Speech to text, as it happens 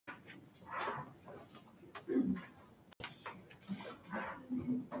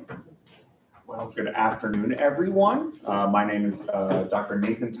Well, good afternoon, everyone. My name is Dr.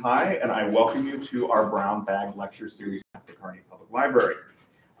 Nathan Ty, and I welcome you to our Brown Bag Lecture Series at the Kearney Public Library.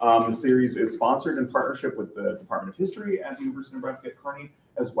 The series is sponsored in partnership with the Department of History at the University of Nebraska at Kearney,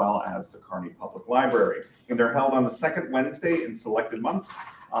 as well as the Kearney Public Library. And they're held on the second Wednesday in selected months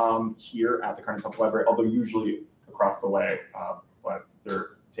here at the Kearney Public Library, although usually across the way, but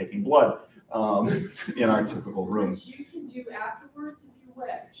they're taking blood in our typical room. Which you can do afterwards if you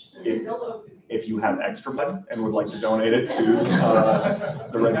wish. They're If- still open. If you have extra blood and would like to donate it to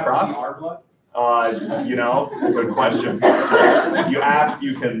the Red Cross, good question. If you ask,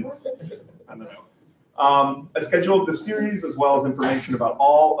 you can, I don't know. A schedule of the series, as well as information about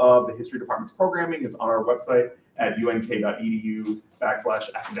all of the history department's programming, is on our website at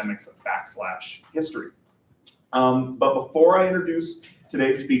unk.edu/academics/history. But before I introduce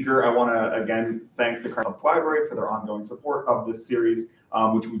today's speaker, I want to again thank the Kearney Public Library for their ongoing support of this series,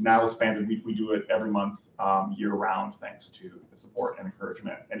 which we've now expanded. We do it every month, year-round, thanks to the support and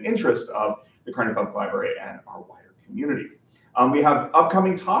encouragement and interest of the Kearney Public Library and our wider community. We have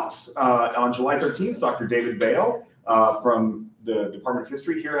upcoming talks on July 13th. Dr. David Bale from the Department of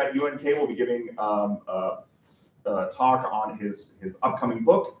History here at UNK will be giving a talk on his upcoming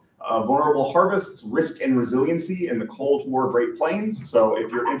book, Vulnerable Harvests, Risk and Resiliency in the Cold War Great Plains. So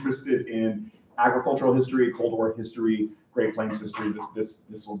if you're interested in agricultural history, Cold War history, Great Plains history,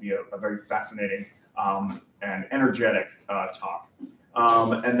 this will be a very fascinating and energetic talk.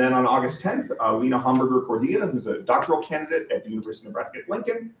 And then on August 10th, Lena Homburger-Cordia, who's a doctoral candidate at the University of Nebraska at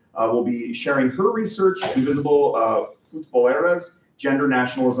Lincoln, will be sharing her research, Invisible Futboleras, Gender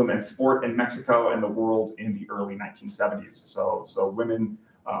Nationalism and Sport in Mexico and the World in the Early 1970s. So women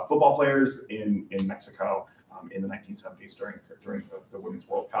football players in Mexico in the 1970s during the Women's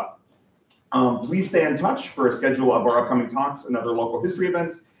World Cup. Please stay in touch for a schedule of our upcoming talks and other local history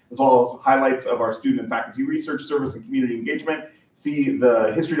events, as well as highlights of our student and faculty research, service, and community engagement. See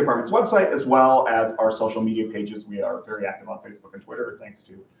the History Department's website, as well as our social media pages. We are very active on Facebook and Twitter, thanks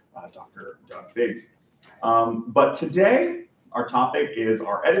to Dr. Doug Biggs. But today, our topic is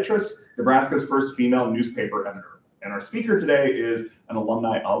our Editress, Nebraska's first female newspaper editor. And our speaker today is an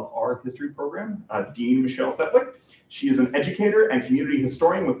alumni of our history program, Dean Michelle Setlik. She is an educator and community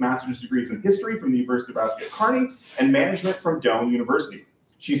historian with master's degrees in history from the University of Nebraska at Kearney and management from Doane University.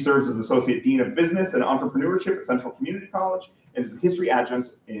 She serves as Associate Dean of Business and Entrepreneurship at Central Community College and is the history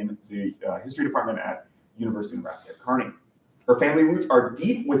adjunct in the history department at University of Nebraska at Kearney. Her family roots are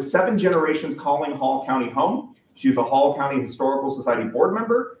deep, with 7 generations calling Hall County home. She is a Hall County Historical Society board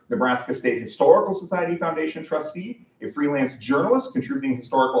member, Nebraska State Historical Society Foundation trustee, a freelance journalist contributing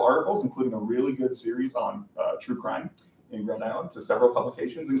historical articles, including a really good series on true crime in Grand Island to several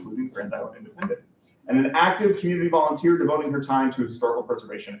publications, including Grand Island Independent, and an active community volunteer devoting her time to historical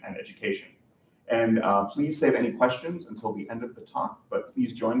preservation and education. And please save any questions until the end of the talk, but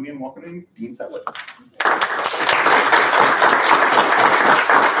please join me in welcoming Dean Setlik.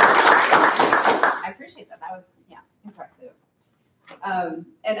 I appreciate that. That was, impressive. And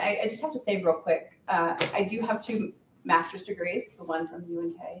I just have to say real quick, I do have 2 master's degrees, the one from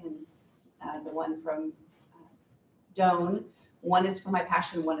UNK and the one from Doane. One is for my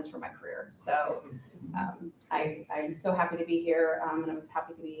passion, one is for my career. So I'm so happy to be here, and I was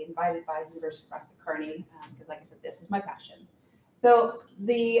happy to be invited by the University of Nebraska at Kearney, because like I said, this is my passion. So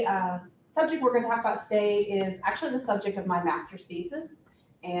the subject we're going to talk about today is actually the subject of my master's thesis,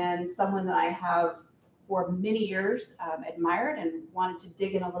 and someone that I have for many years admired and wanted to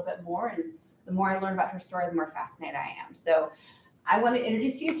dig in a little bit more. And the more I learn about her story, the more fascinated I am. So I want to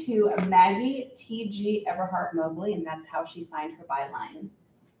introduce you to Maggie T.G. Everhart Mobley, and that's how she signed her byline.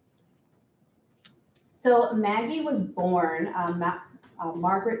 So Maggie was born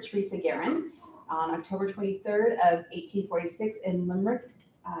Margaret Teresa Guerin on October 23rd of 1846 in Limerick,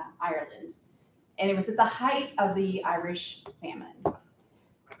 Ireland. And it was at the height of the Irish famine.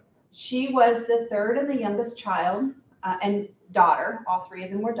 She was the third and the youngest child and daughter, all 3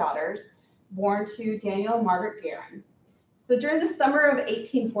 of them were daughters, born to Daniel and Margaret Guerin. So during the summer of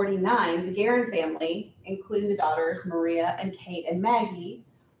 1849, the Guerin family, including the daughters Maria and Kate and Maggie,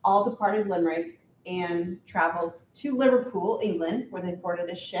 all departed Limerick and traveled to Liverpool, England, where they boarded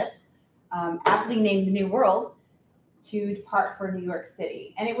a ship, aptly named the New World, to depart for New York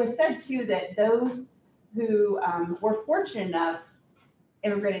City. And it was said too that those who were fortunate enough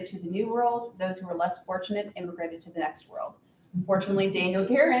immigrated to the New World. Those who were less fortunate immigrated to the next world. Unfortunately, Daniel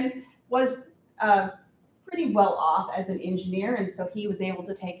Guerin was pretty well off as an engineer, and so he was able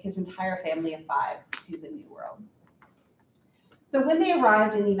to take his entire family of 5 to the New World. So when they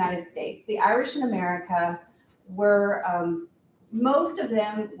arrived in the United States, the Irish in America were most of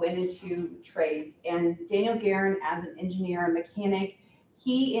them went into trades, and Daniel Guerin, as an engineer and mechanic,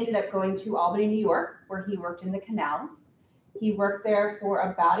 he ended up going to Albany, New York, where he worked in the canals. He worked there for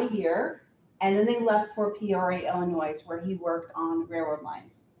about a year, and then they left for Peoria, Illinois, where he worked on railroad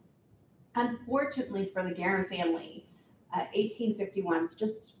lines. Unfortunately for the Guerin family, 1851, so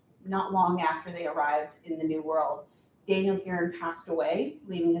just not long after they arrived in the New World, Daniel Guerin passed away,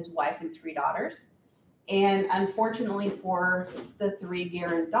 leaving his wife and 3 daughters. And unfortunately for the 3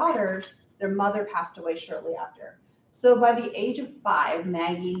 Guerin daughters, their mother passed away shortly after. So by the age of 5,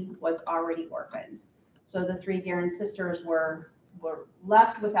 Maggie was already orphaned. So the 3 Guerin sisters were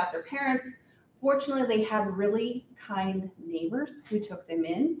left without their parents. Fortunately, they had really kind neighbors who took them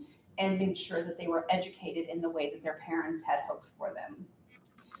in and made sure that they were educated in the way that their parents had hoped for them.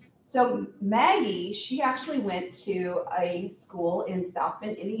 So Maggie, she actually went to a school in South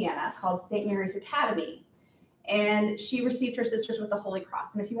Bend, Indiana called St. Mary's Academy. And she received her sisters with the Holy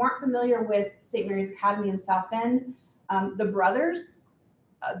Cross. And if you aren't familiar with St. Mary's Academy in South Bend, the brothers,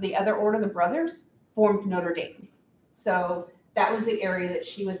 the other order, the brothers, formed Notre Dame. So that was the area that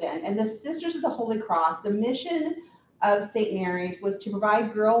she was in. And the Sisters of the Holy Cross, the mission of St. Mary's was to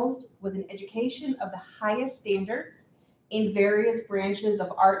provide girls with an education of the highest standards in various branches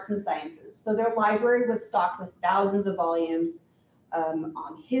of arts and sciences. So their library was stocked with thousands of volumes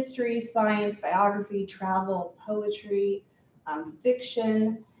on history, science, biography, travel, poetry,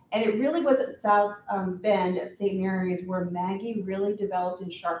 fiction. And it really was at South Bend at St. Mary's where Maggie really developed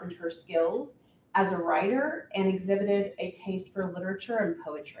and sharpened her skills as a writer and exhibited a taste for literature and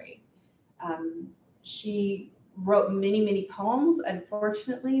poetry. She wrote many, many poems.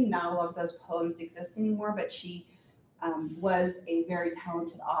 Unfortunately, not a lot of those poems exist anymore, but she was a very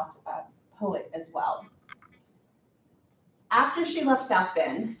talented poet as well. After she left South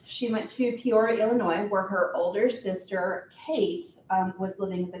Bend, she went to Peoria, Illinois, where her older sister, Kate, was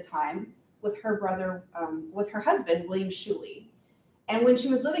living at the time with her brother, with her husband, William Shuley. And when she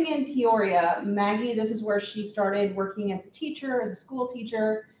was living in Peoria, Maggie, this is where she started working as a teacher, as a school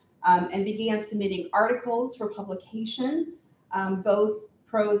teacher, and began submitting articles for publication, both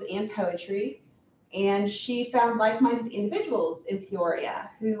prose and poetry. And she found like-minded individuals in Peoria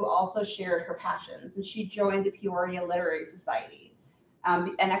who also shared her passions. And she joined the Peoria Literary Society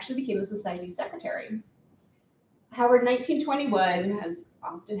and actually became the society's secretary. However, in 1921, as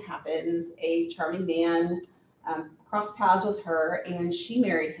often happens, a charming man crossed paths with her and she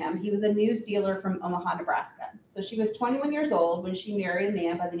married him. He was a news dealer from Omaha, Nebraska. So she was 21 years old when she married a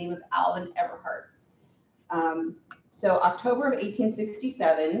man by the name of Alvin Everhart. So October of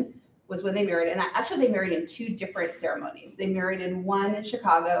 1867 was when they married, and actually they married in 2 different ceremonies. They married in one in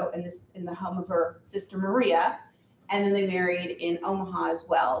Chicago in the home of her sister Maria, and then they married in Omaha as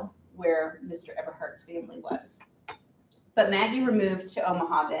well, where Mr. Everhart's family was. But Maggie removed to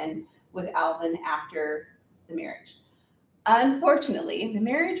Omaha then with Alvin after the marriage. Unfortunately, the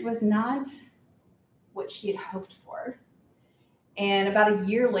marriage was not what she had hoped for. And about a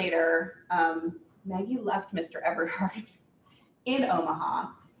year later, Maggie left Mr. Everhart in Omaha,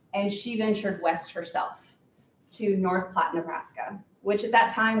 and she ventured west herself to North Platte, Nebraska, which at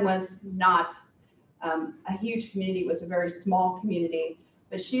that time was not a huge community. It was a very small community,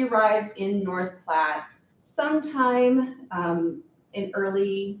 but she arrived in North Platte sometime in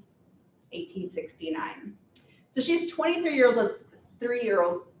early 1869. So she's 23 years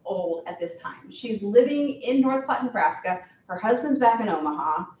old at this time. She's living in North Platte, Nebraska. Her husband's back in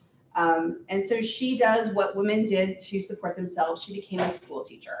Omaha. And so she does what women did to support themselves. She became a school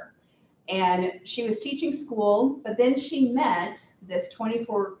teacher. And she was teaching school, but then she met this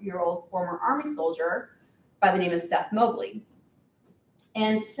 24-year-old former Army soldier by the name of Seth Mobley.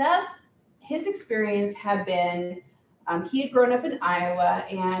 And Seth, his experience had been, he had grown up in Iowa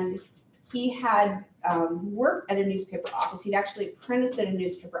and he had worked at a newspaper office. He'd actually apprenticed at a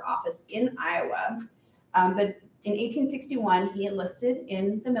newspaper office in Iowa. But in 1861, he enlisted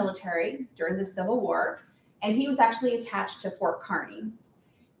in the military during the Civil War, and he was actually attached to Fort Kearny.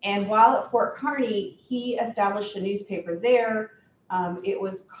 And while at Fort Kearny, he established a newspaper there. It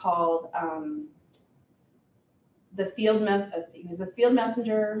was called the Field Messenger. He was a field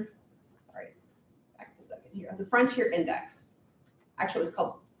messenger. Sorry, back a second here. The Frontier Index. Actually, it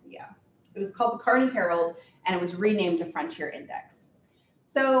was called the Kearny Herald, and it was renamed the Frontier Index.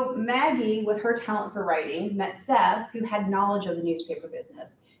 So Maggie, with her talent for writing, met Seth, who had knowledge of the newspaper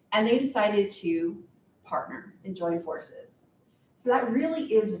business, and they decided to partner and join forces. So that really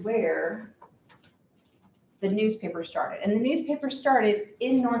is where the newspaper started. And the newspaper started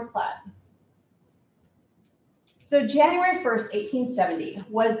in North Platte. So January 1st, 1870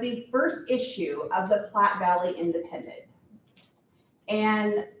 was the first issue of the Platte Valley Independent.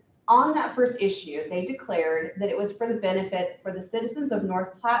 And on that first issue, they declared that it was for the benefit for the citizens of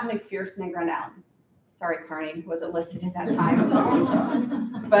North Platte, McPherson, and Grand Island. Sorry, Kearney wasn't listed at that time.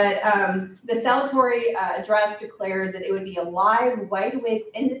 But the salutary address declared that it would be a live, wide-awake,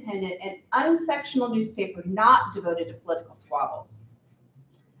 independent, and unsectional newspaper not devoted to political squabbles.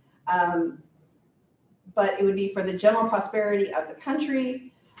 But it would be for the general prosperity of the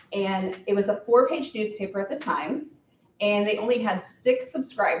country. And it was a 4-page newspaper at the time. And they only had 6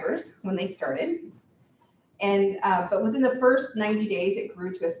 subscribers when they started. And but within the first 90 days, it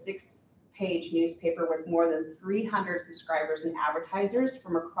grew to a 6-page newspaper with more than 300 subscribers and advertisers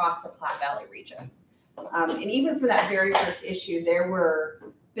from across the Platte Valley region. And even for that very first issue, there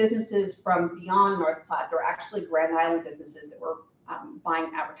were businesses from beyond North Platte. There were actually Grand Island businesses that were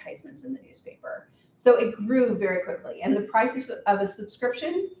buying advertisements in the newspaper. So it grew very quickly. And the price of a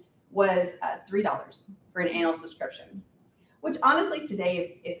subscription was $3 for an annual subscription, which honestly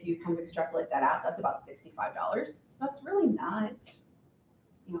today, if you kind of extrapolate that out, that's about $65. So that's really not,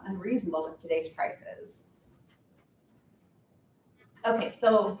 unreasonable with today's prices. Okay,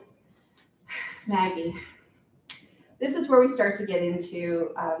 so Maggie, this is where we start to get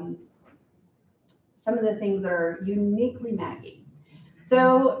into some of the things that are uniquely Maggie.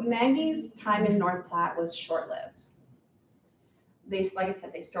 So Maggie's time in North Platte was short-lived. Like I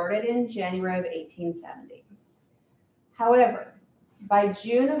said, they started in January of 1870. However, by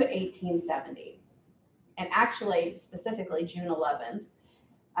June of 1870, and actually specifically June 11th,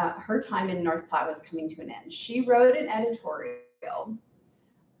 her time in North Platte was coming to an end. She wrote an editorial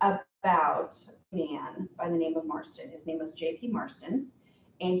about a man by the name of Marston. His name was J.P. Marston,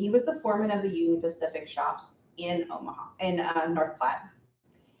 and he was the foreman of the Union Pacific shops in North Platte.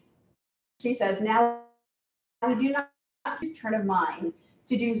 She says, "Now we do not turn of mind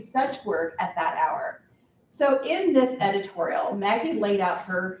to do such work at that hour." So in this editorial, Maggie laid out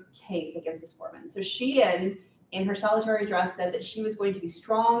her case against this foreman. So she, in her solitary address, said that she was going to be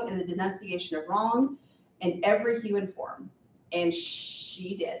strong in the denunciation of wrong in every hue and form. And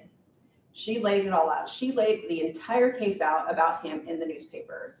she did. She laid it all out. She laid the entire case out about him in the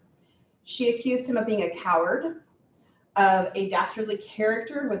newspapers. She accused him of being a coward, of a dastardly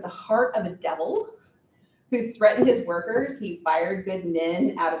character with the heart of a devil, who threatened his workers. He fired good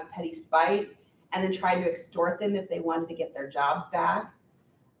men out of petty spite and then tried to extort them if they wanted to get their jobs back.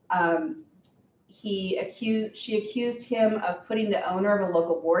 She accused him of putting the owner of a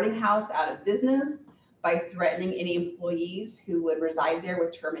local boarding house out of business by threatening any employees who would reside there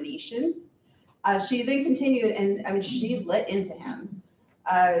with termination. She then continued, and she lit into him.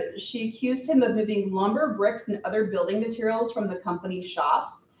 She accused him of moving lumber, bricks, and other building materials from the company's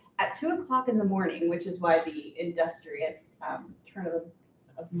shops at 2 o'clock in the morning, which is why the industrious turn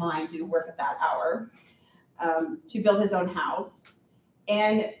of mind do work at that hour, to build his own house.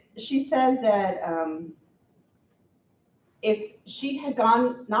 And she said that if she had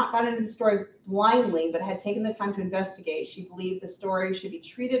not gone into the story blindly, but had taken the time to investigate, she believed the story should be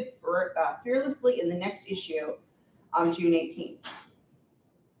treated fearlessly in the next issue on June 18th.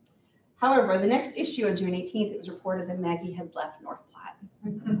 However, the next issue on June 18th, it was reported that Maggie had left North Platte.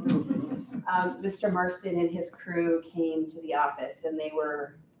 Mr. Marston and his crew came to the office and they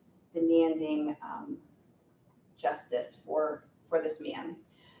were demanding justice for this man.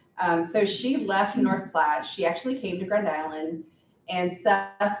 So she left North Platte. She actually came to Grand Island, and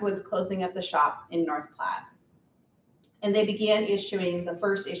Seth was closing up the shop in North Platte. And they began issuing the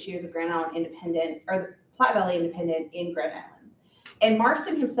first issue of the Grand Island Independent, or the Platte Valley Independent in Grand Island. And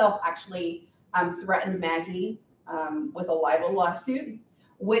Marston himself actually threatened Maggie with a libel lawsuit,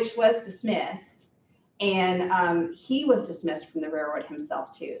 which was dismissed. And he was dismissed from the railroad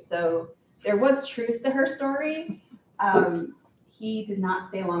himself too. So there was truth to her story. He did not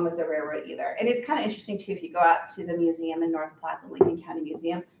stay along with the railroad either. And it's kind of interesting too, if you go out to the museum in North Platte, the Lincoln County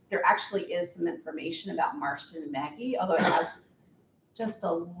Museum, there actually is some information about Marston and Maggie, although it has just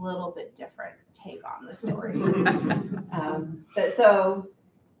a little bit different take on the story. So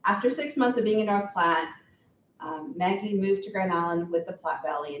after 6 months of being in North Platte, Maggie moved to Grand Island with the Platte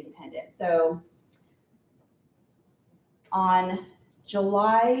Valley Independent. So on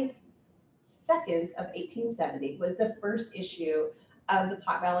July 2nd of 1870 was the first issue of the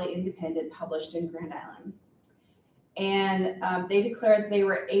Platte Valley Independent published in Grand Island. And they declared they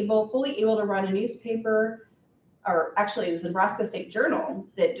were fully able to run a newspaper, or actually it was the Nebraska State Journal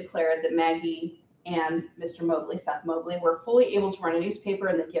that declared that Maggie and Mr. Mobley, Seth Mobley, were fully able to run a newspaper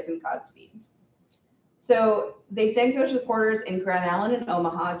and they give them Godspeed. So they thanked those reporters in Grand Island and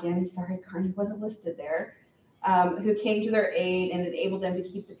Omaha, again, sorry, Kearney wasn't listed there, who came to their aid and enabled them to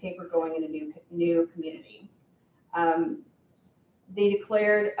keep the paper going in a new community. they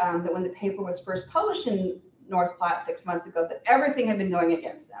declared that when the paper was first published in North Platte 6 months ago, that everything had been going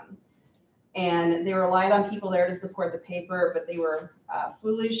against them. And they relied on people there to support the paper, but they were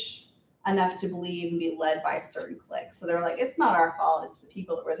foolish enough to believe and be led by a certain clique. So they were like, it's not our fault, it's the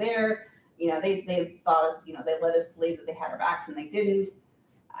people that were there. They thought us, they let us believe that they had our backs and they didn't.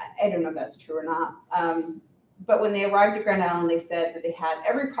 I don't know if that's true or not. But when they arrived at Grand Island, they said that they had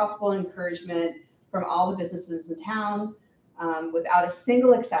every possible encouragement from all the businesses in town, without a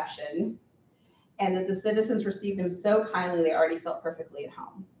single exception, and that the citizens received them so kindly they already felt perfectly at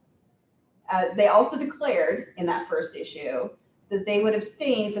home. They also declared in that first issue that they would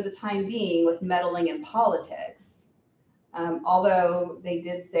abstain for the time being with meddling in politics, although they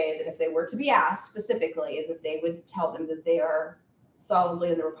did say that if they were to be asked specifically, that they would tell them that they are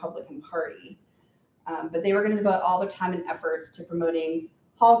solidly in the Republican Party. But they were going to devote all their time and efforts to promoting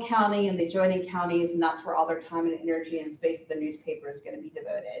Hall County and the adjoining counties, and that's where all their time and energy and space of the newspaper is going to be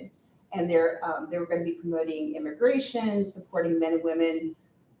devoted. And they were going to be promoting immigration, supporting men and women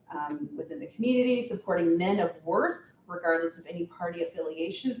within the community, supporting men of worth, regardless of any party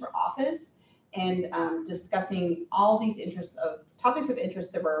affiliation for office, and discussing all these topics of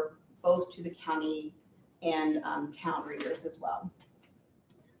interest that were both to the county and town readers as well.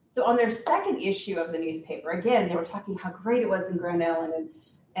 So on their second issue of the newspaper, again, they were talking how great it was in Grand Island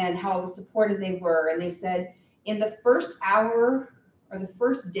and how supportive they were. And they said in the first hour or the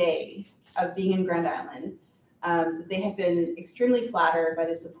first day of being in Grand Island, they had been extremely flattered by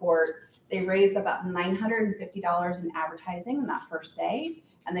the support. They raised about $950 in advertising on that first day,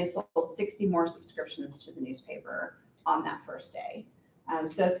 and they sold 60 more subscriptions to the newspaper on that first day.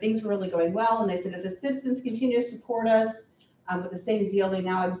 So things were really going well, and they said if the citizens continue to support us with the same zeal they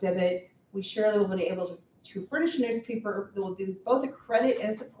now exhibit, we surely will be able to furnish a newspaper that will do both a credit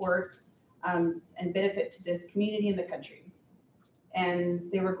and support and benefit to this community and the country. And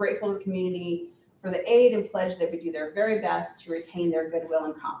they were grateful to the community for the aid and pledged they would do their very best to retain their goodwill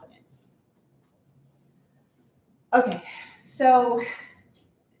and confidence. Okay, so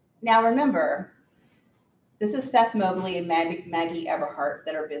now remember, this is Seth Mobley and Maggie Everhart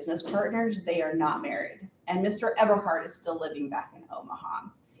that are business partners. They are not married. And Mr. Everhart is still living back in Omaha.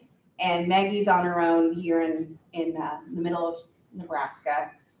 And Maggie's on her own here in the middle of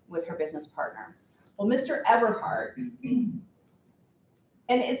Nebraska with her business partner. Well, Mr. Everhart, and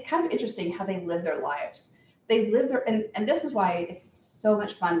it's kind of interesting how they live their lives. They live their, and this is why it's so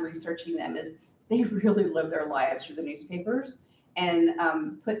much fun researching them, is they really live their lives through the newspapers and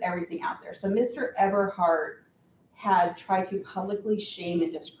put everything out there. So Mr. Everhart had tried to publicly shame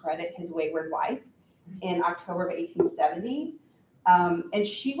and discredit his wayward wife in October of 1870. And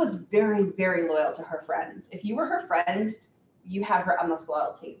she was very, very loyal to her friends. If you were her friend, you had her utmost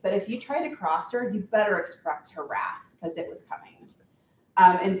loyalty. But if you tried to cross her, you better expect her wrath because it was coming.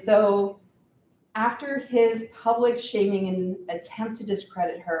 And so after his public shaming and attempt to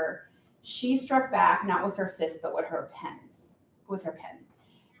discredit her, she struck back, not with her fist, but with her pen.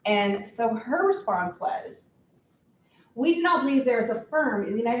 And so her response was, "We do not believe there is a firm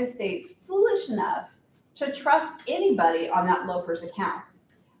in the United States foolish enough to trust anybody on that loafer's account.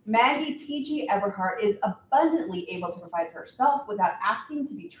 Maggie T.G. Everhart is abundantly able to provide for herself without asking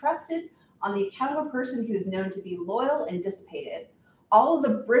to be trusted on the account of a person who is known to be loyal and dissipated. All of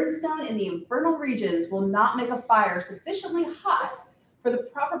the brimstone in the infernal regions will not make a fire sufficiently hot for the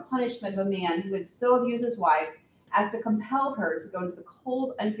proper punishment of a man who would so abuse his wife as to compel her to go into the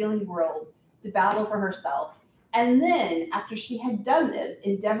cold, unfeeling world to battle for herself, and then, after she had done this,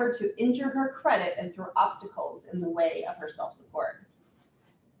 endeavor to injure her credit and throw obstacles in the way of her self-support."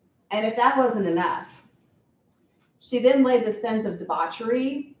 And if that wasn't enough, she then laid the sins of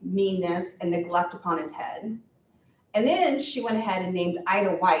debauchery, meanness, and neglect upon his head. And then she went ahead and named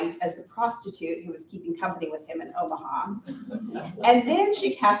Ida White as the prostitute who was keeping company with him in Omaha. And then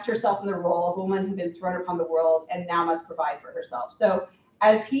she cast herself in the role of a woman who had been thrown upon the world and now must provide for herself. So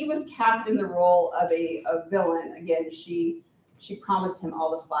as he was cast in the role of a villain, again, she promised him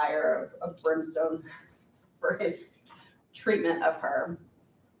all the fire of brimstone for his treatment of her.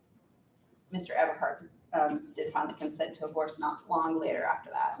 Mr. Everhart did finally consent to divorce not long later after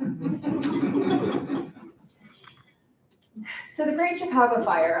that. So the Great Chicago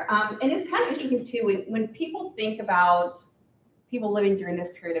Fire, and it's kind of interesting too, when people think about people living during this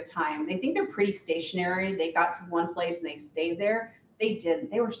period of time, they think they're pretty stationary. They got to one place and they stayed there. They didn't.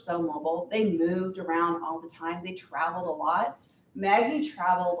 They were so mobile. They moved around all the time. They traveled a lot. Maggie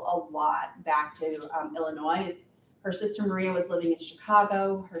traveled a lot back to Illinois. Her sister Maria was living in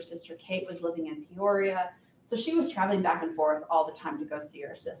Chicago. Her sister Kate was living in Peoria. So she was traveling back and forth all the time to go see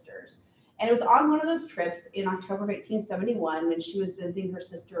her sisters. And it was on one of those trips in October of 1871 when she was visiting her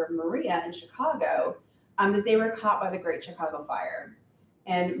sister Maria in Chicago that they were caught by the Great Chicago Fire.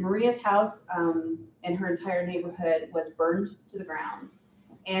 And Maria's house and her entire neighborhood was burned to the ground.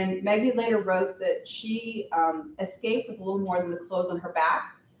 And Maggie later wrote that she escaped with a little more than the clothes on her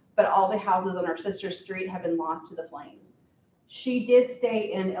back, but all the houses on her sister's street had been lost to the flames. She did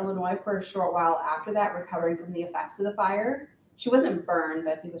stay in Illinois for a short while after that, recovering from the effects of the fire. She wasn't burned,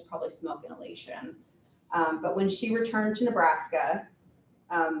 but I think it was probably smoke inhalation. But when she returned to Nebraska,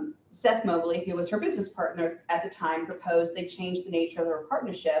 Seth Mobley, who was her business partner at the time, proposed they change the nature of their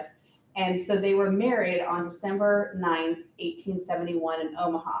partnership. And so they were married on December 9th, 1871 in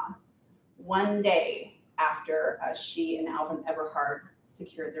Omaha, one day after she and Alvin Everhart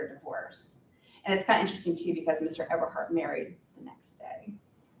secured their divorce. And it's kind of interesting too, because Mr. Everhart married the next day.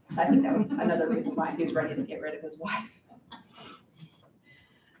 So I think that was another reason why he was ready to get rid of his wife.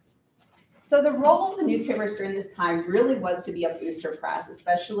 So the role of the newspapers during this time really was to be a booster press,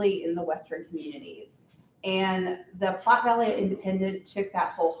 especially in the Western communities. And the Platte Valley Independent took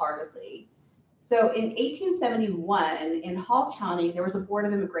that wholeheartedly. So in 1871, in Hall County, there was a Board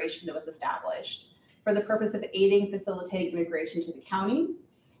of Immigration that was established for the purpose of aiding, facilitating immigration to the county.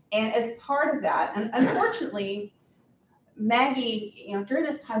 And as part of that, and unfortunately, Maggie, during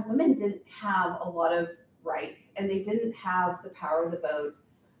this time, women didn't have a lot of rights and they didn't have the power to vote.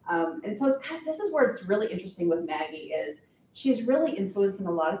 And so this is where it's really interesting with Maggie is she's really influencing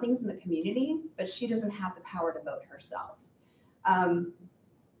a lot of things in the community, but she doesn't have the power to vote herself.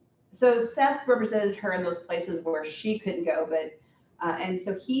 So Seth represented her in those places where she couldn't go, but and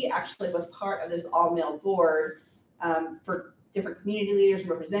so he actually was part of this all-male board for different community leaders and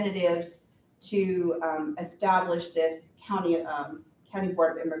representatives to establish this county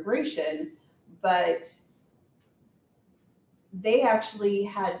board of immigration, but they actually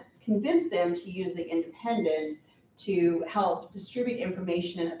had convinced them to use the Independent to help distribute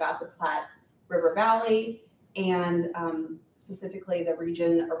information about the Platte River Valley and specifically the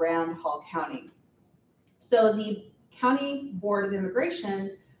region around Hall County. So the County Board of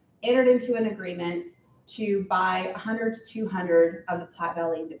Immigration entered into an agreement to buy 100 to 200 of the Platte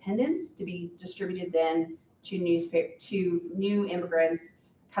Valley Independents to be distributed then to new immigrants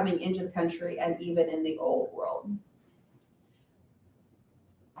coming into the country and even in the old world.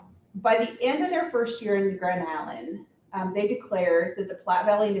 By the end of their first year in Grand Island, they declared that the Platte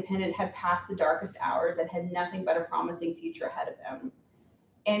Valley Independent had passed the darkest hours and had nothing but a promising future ahead of them.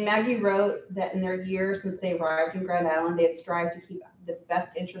 And Maggie wrote that in their year since they arrived in Grand Island, they had strived to keep the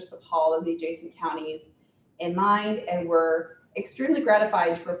best interests of Hall and the adjacent counties in mind and were extremely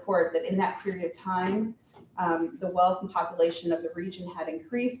gratified to report that in that period of time, the wealth and population of the region had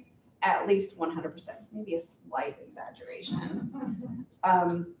increased at least 100%, maybe a slight exaggeration.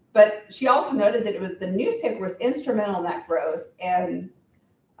 But she also noted that the newspaper was instrumental in that growth, and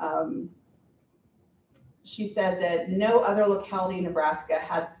she said that no other locality in Nebraska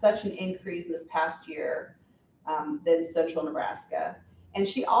had such an increase in this past year than Central Nebraska. And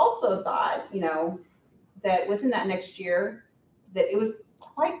she also thought, that within that next year, that it was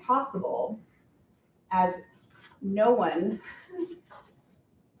quite possible, as no one,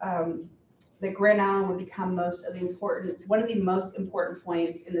 that Grand Island would become one of the most important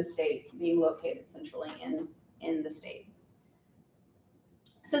points in the state, being located centrally in the state.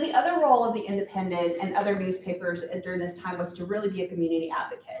 So the other role of the Independent and other newspapers during this time was to really be a community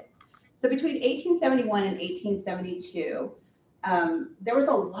advocate. So between 1871 and 1872, there was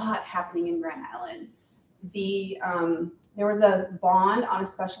a lot happening in Grand Island. There was a bond on a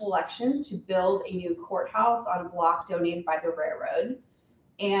special election to build a new courthouse on a block donated by the railroad.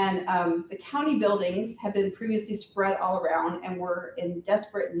 And the county buildings had been previously spread all around and were in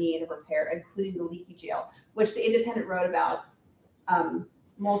desperate need of repair, including the leaky jail, which the Independent wrote about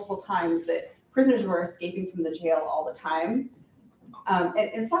multiple times, that prisoners were escaping from the jail all the time.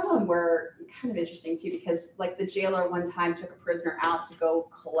 And some of them were kind of interesting too, because like the jailer one time took a prisoner out to go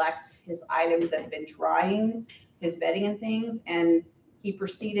collect his items that had been drying, his bedding and things, and he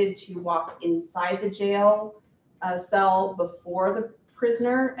proceeded to walk inside the jail cell before the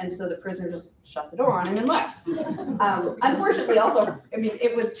prisoner, and so the prisoner just shut the door on him and left. Unfortunately, also,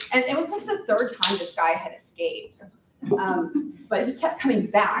 it was like the third time this guy had escaped, but he kept coming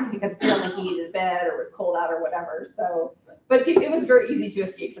back because apparently he needed a bed or was cold out or whatever. So, but it was very easy to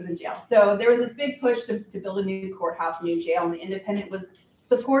escape from the jail. So there was this big push to build a new courthouse, a new jail, and the Independent was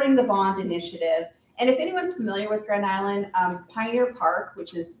supporting the bond initiative. And if anyone's familiar with Grand Island, Pioneer Park,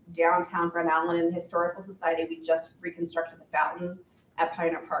 which is downtown Grand Island, in the Historical Society, we just reconstructed the fountain at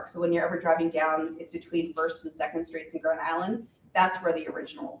Pioneer Park. So when you're ever driving down, it's between 1st and 2nd Streets in Grand Island. That's where the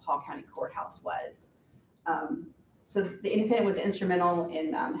original Hall County Courthouse was. So the Independent was instrumental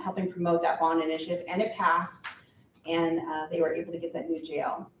in helping promote that bond initiative, and it passed, and they were able to get that new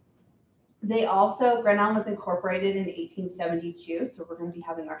jail. They also, Grand Island was incorporated in 1872, so we're going to be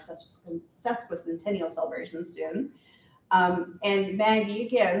having our sesquicentennial celebration soon. And Maggie,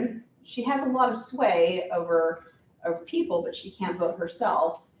 again, she has a lot of sway over people, but she can't vote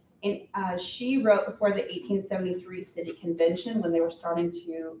herself. And she wrote before the 1873 City Convention, when they were starting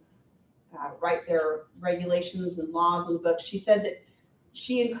to write their regulations and laws on the books. She said that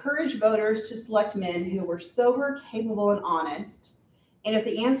she encouraged voters to select men who were sober, capable, and honest. And if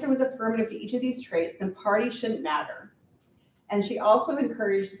the answer was affirmative to each of these traits, then party shouldn't matter. And she also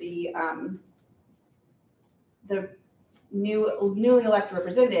encouraged the newly elected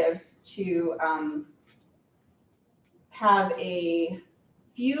representatives to have a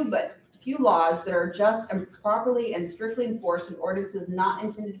few laws that are just and properly and strictly enforced, and ordinances not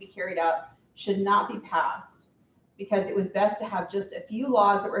intended to be carried out should not be passed, because it was best to have just a few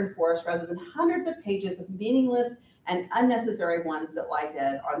laws that were enforced rather than hundreds of pages of meaningless and unnecessary ones that lie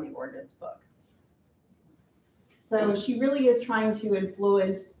dead on the ordinance book. So she really is trying to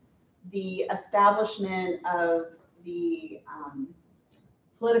influence the establishment of the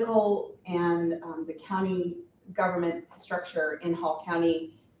political and the county government structure in Hall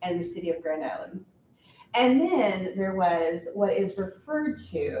County and the city of Grand Island. And then there was what is referred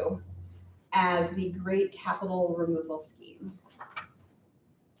to as the Great Capital Removal Scheme.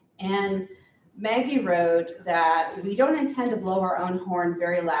 And Maggie wrote that we don't intend to blow our own horn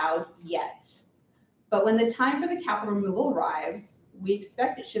very loud yet, but when the time for the capital removal arrives, we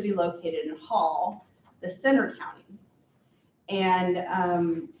expect it should be located in Hall, the center county. And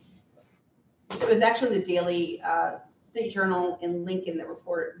it was actually the Daily State Journal in Lincoln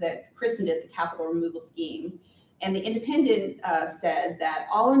that christened it the capital removal scheme. And the Independent said that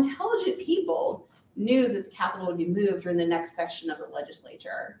all intelligent people knew that the capital would be moved during the next session of the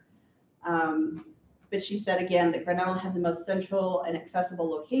legislature. But she said again that Grand Island had the most central and accessible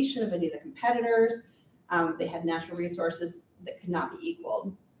location of any of the competitors. They had natural resources that could not be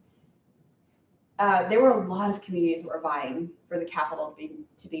equaled. There were a lot of communities that were vying for the capital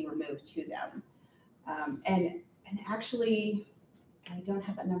to be removed to them. And actually, I don't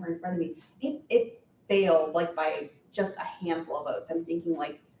have that number in front of me. It failed like by just a handful of votes. I'm thinking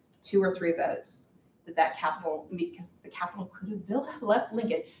like 2 or 3 votes that capital, because the capital could have left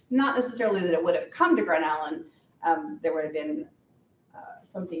Lincoln. Not necessarily that it would have come to Grand Island. There would have been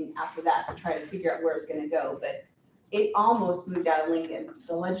something after that to try to figure out where it was going to go, but it almost moved out of Lincoln.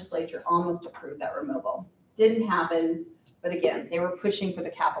 The legislature almost approved that removal. Didn't happen, but again, they were pushing for the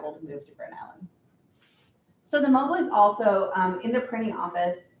capital to move to Grand Island. So the Mobleys also, in the printing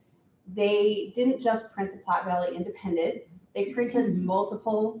office, they didn't just print the Platte Valley Independent. They printed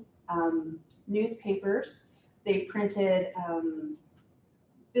multiple newspapers. They printed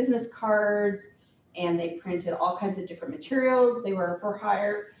business cards, and they printed all kinds of different materials. They were for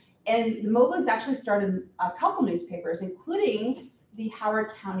hire. And the Mobleys actually started a couple newspapers, including the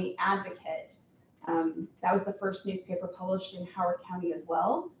Howard County Advocate. That was the first newspaper published in Howard County as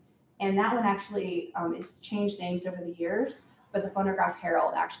well. And that one actually, it's changed names over the years, but the Phonograph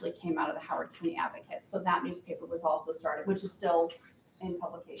Herald actually came out of the Howard County Advocate. So that newspaper was also started, which is still in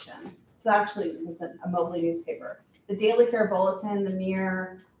publication. So that actually was a Mobley newspaper. The Daily Fair Bulletin, the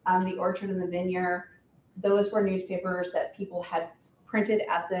Mirror, the Orchard and the Vineyard, those were newspapers that people had printed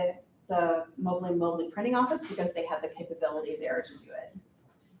at the Mobley printing office because they had the capability there to do it.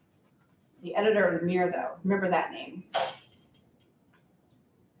 The editor of the Mirror, though, remember that name.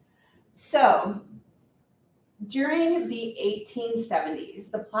 So during the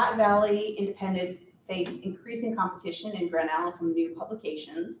 1870s, the Platte Valley Independent faced increasing competition in Grand Island from new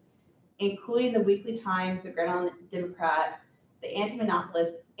publications, including the Weekly Times, the Grand Island Democrat, the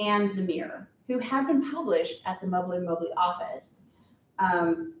Anti-Monopolist, and the Mirror, who had been published at the Mobley office.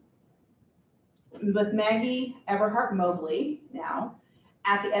 With Maggie Everhart Mobley now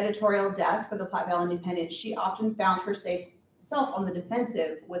at the editorial desk of the Platte Valley Independent, she often found herself on the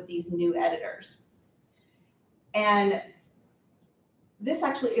defensive with these new editors. And this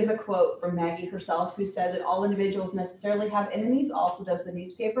actually is a quote from Maggie herself, who said that all individuals necessarily have enemies, also does the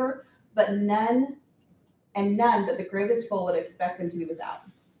newspaper, but none but the greatest fool would expect them to be without.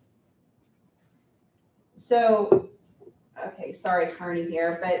 So, okay, sorry, Kearney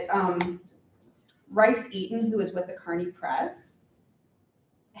here, but Rice Eaton, who was with the Kearney Press,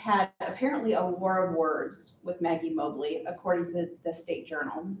 had apparently a war of words with Maggie Mobley, according to the State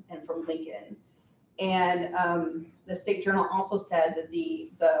Journal and from Lincoln. And the State Journal also said that the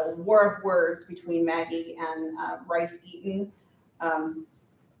war of words between Maggie and Rice Eaton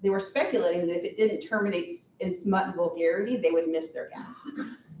They were speculating that if it didn't terminate in smut and vulgarity, they would miss their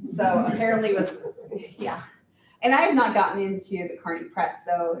guess. So apparently it was, yeah. And I have not gotten into the Kearney press,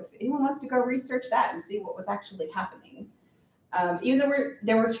 so if anyone wants to go research that and see what was actually happening. Even though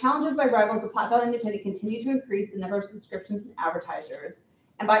there were challenges by rivals, the Platte Valley Independent continued to increase the number of subscriptions and advertisers.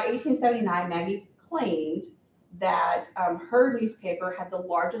 And by 1879, Maggie claimed that her newspaper had the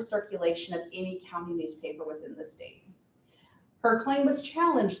largest circulation of any county newspaper within the state. Her claim was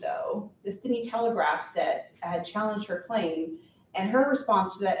challenged, though. The Sydney Telegraph had challenged her claim, and her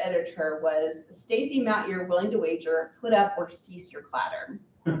response to that editor was, "State the amount you're willing to wager, put up or cease your clatter."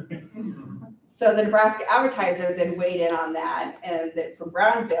 So the Nebraska Advertiser then weighed in on that, and that from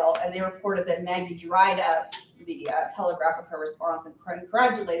Brownville, and they reported that Maggie dried up the Telegraph with her response and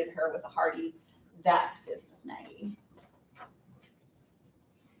congratulated her with a hearty, "That's business, Maggie."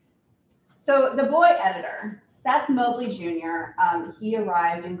 So the boy editor, Seth Mobley Jr., he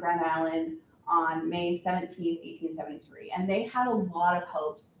arrived in Grand Island on May 17, 1873, and they had a lot of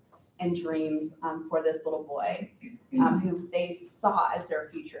hopes and dreams for this little boy, who they saw as their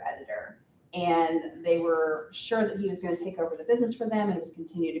future editor. And they were sure that he was going to take over the business for them and it was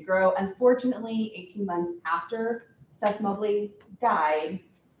continue to grow. Unfortunately, 18 months after Seth Mobley died,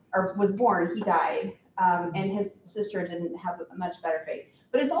 or was born, he died, and his sister didn't have a much better fate.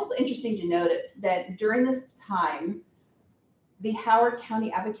 But it's also interesting to note that during this time, the Howard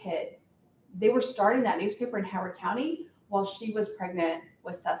County Advocate, they were starting that newspaper in Howard County while she was pregnant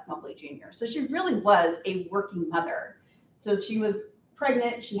with Seth Mobley Jr. So she really was a working mother. So she was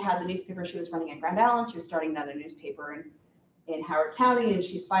pregnant, she had the newspaper she was running in Grand Island, she was starting another newspaper in Howard County, and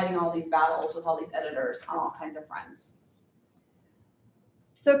she's fighting all these battles with all these editors on all kinds of fronts.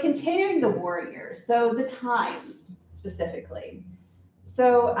 So continuing the war years, so the Times specifically.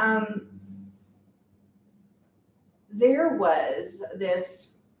 So there was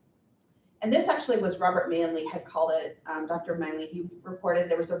this, and this actually was Robert Manley had called it, Dr. Manley, he reported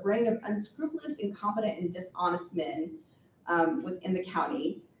there was a ring of unscrupulous, incompetent, and dishonest men within the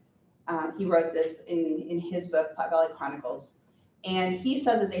county. He wrote this in his book, Platte Valley Chronicles. And he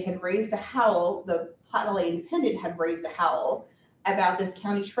said that they had raised a howl, the Platte Valley Independent had raised a howl about this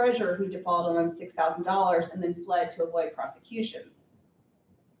county treasurer who defaulted on $6,000 and then fled to avoid prosecution.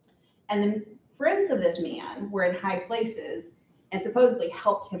 And the friends of this man were in high places and supposedly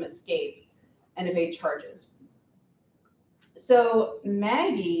helped him escape and evade charges. So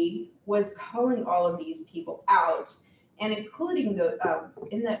Maggie was calling all of these people out, and including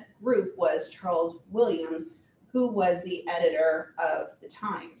in that group was Charles Williams, who was the editor of the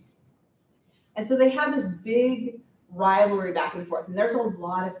Times. And so they had this big rivalry back and forth. And there's a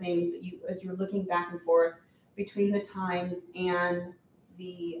lot of things that as you're looking back and forth between the Times and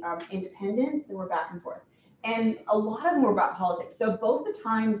the Independent, that were back and forth. And a lot of them were about politics. So both the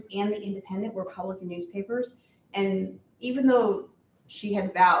Times and the Independent were Republican newspapers. And even though she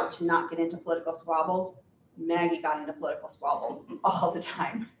had vowed to not get into political squabbles, Maggie got into political squabbles all the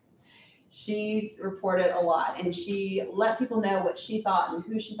time. She reported a lot, and she let people know what she thought and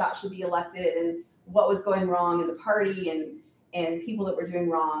who she thought should be elected and what was going wrong in the party and people that were doing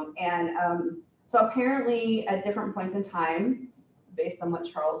wrong. And so apparently at different points in time, based on what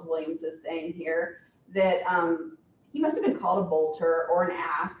Charles Williams is saying here, that he must have been called a bolter or an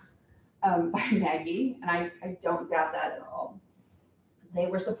ass by Maggie, and I don't doubt that at all. They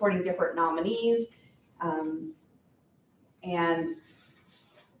were supporting different nominees, and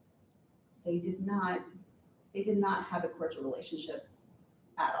they did not have a cordial relationship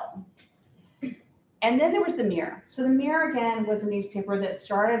at all. And then there was the Mirror. So the Mirror, again, was a newspaper that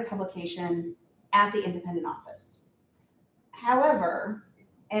started publication at the Independent office. However,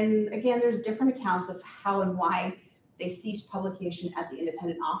 and again, there's different accounts of how and why they ceased publication at the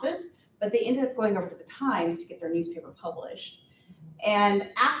Independent office, but they ended up going over to the Times to get their newspaper published. And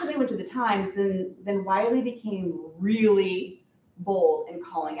after they went to the Times, then Wiley became really bold in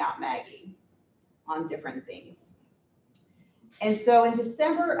calling out Maggie on different things. And so in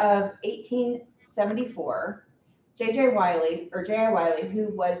December of 1874, J.I. Wiley, who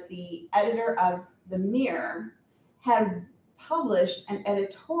was the editor of the Mirror, had published an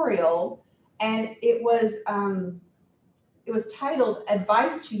editorial, and it was titled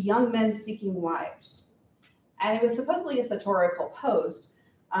 "Advice to Young Men Seeking Wives." And it was supposedly a satirical post,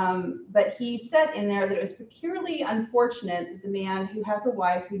 but he said in there that it was peculiarly unfortunate that the man who has a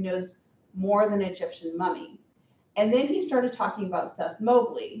wife who knows more than Egyptian mummy. And then he started talking about Seth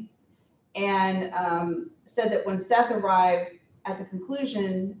Mobley, and said that when Seth arrived at the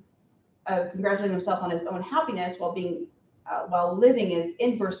conclusion of congratulating himself on his own happiness while living is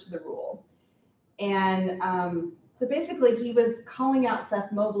inverse to the rule. And So basically, he was calling out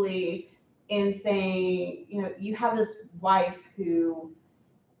Seth Mobley and saying, you have this wife who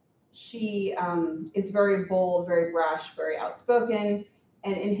she is very bold, very brash, very outspoken.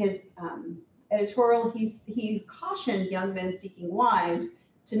 And in his editorial, he cautioned young men seeking wives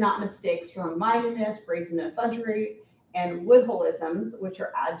to not mistake strong-mindedness, brazen effrontery, and woodhulisms, which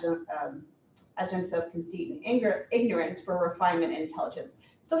are adjuncts of conceit and ignorance, for refinement and intelligence.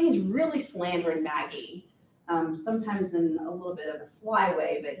 So he's really slandering Maggie, sometimes in a little bit of a sly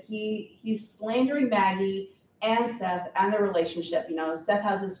way, but he's slandering Maggie and Seth and their relationship. Seth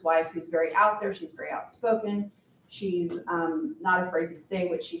has this wife who's very out there. She's very outspoken. She's not afraid to say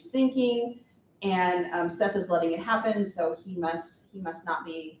what she's thinking, and Seth is letting it happen. So he must not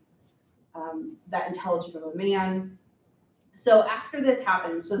be that intelligent of a man. So after this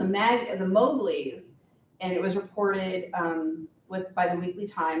happened, so the Mobleys, and it was reported by the Weekly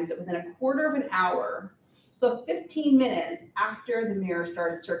Times that within a quarter of an hour, so 15 minutes after the mirror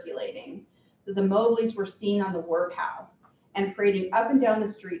started circulating, that the Mobleys were seen on the warpath and parading up and down the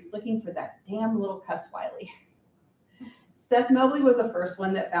streets looking for that damn little cuss Wiley. Seth Mobley was the first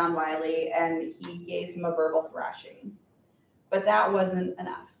one that found Wiley, and he gave him a verbal thrashing. But that wasn't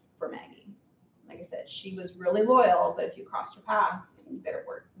enough for Maggie. Like I said, she was really loyal, but if you crossed her path, you better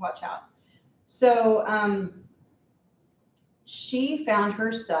watch out. So she found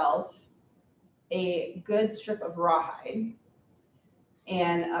herself a good strip of rawhide,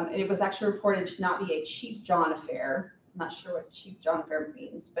 and it was actually reported to not be a Cheap John affair. I'm not sure what Cheap John affair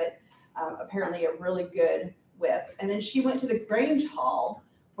means, but apparently a really good whip. And then she went to the Grange Hall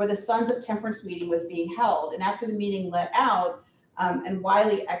where the Sons of Temperance meeting was being held. And after the meeting let out and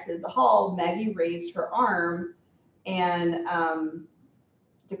Wiley exited the hall, Maggie raised her arm and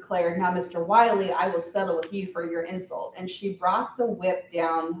declared, "Now, Mr. Wiley, I will settle with you for your insult." And she brought the whip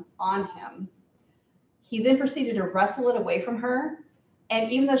down on him. He then proceeded to wrestle it away from her.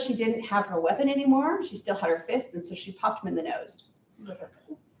 And even though she didn't have her weapon anymore, she still had her fist, and so she popped him in the nose with her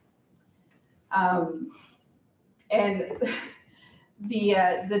fist. And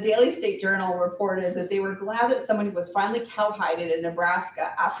the Daily State Journal reported that they were glad that somebody was finally cowhided in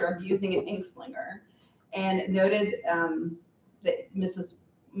Nebraska after abusing an ink slinger, and noted that Mrs.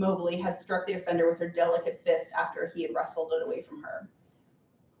 Mobley had struck the offender with her delicate fist after he had wrestled it away from her.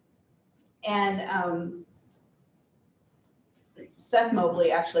 And Seth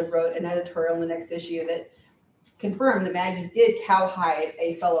Mobley actually wrote an editorial in the next issue that confirmed that Maggie did cowhide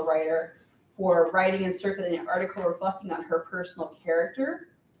a fellow writer for writing and circulating an article reflecting on her personal character.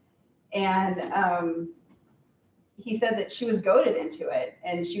 And he said that she was goaded into it,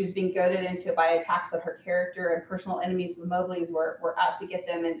 and she was being goaded into it by attacks on her character, and personal enemies of the Mobleys were out to get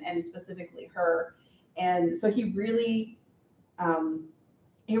them, and specifically her. And so he really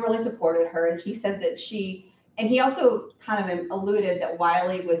supported her, and he said that and he also kind of alluded that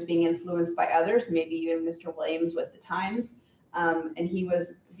Wiley was being influenced by others, maybe even Mr. Williams with the Times, and he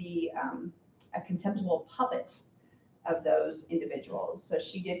was a contemptible puppet of those individuals. So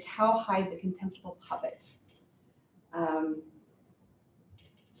she did cowhide the contemptible puppet.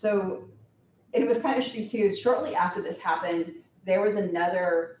 So it was kind of interesting too. Shortly after this happened, there was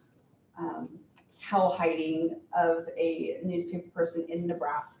another cowhiding of a newspaper person in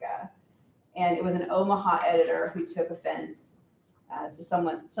Nebraska. And it was an Omaha editor who took offense to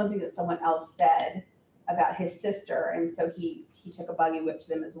something that someone else said about his sister, and so he took a buggy whip to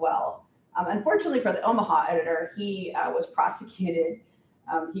them as well. Unfortunately for the Omaha editor, he was prosecuted.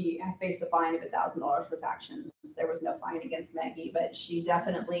 He faced a fine of $1,000 for his actions. There was no fine against Maggie, but she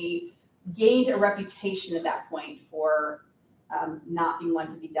definitely gained a reputation at that point for not being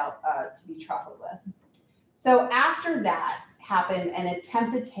one to be trifled with. So after that happened, an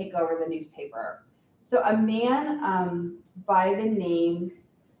attempted takeover of the newspaper. So a man by the name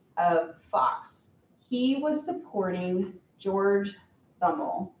of Fox, he was supporting George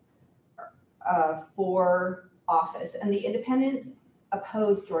Thummel for office, and the Independent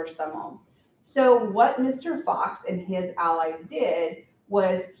opposed George Thummel. So what Mr. Fox and his allies did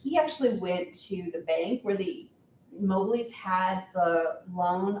was he actually went to the bank where the Mobleys had the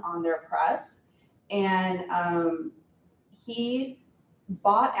loan on their press, and he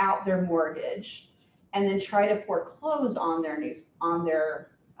bought out their mortgage and then tried to foreclose on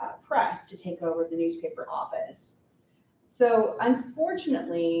their press to take over the newspaper office. So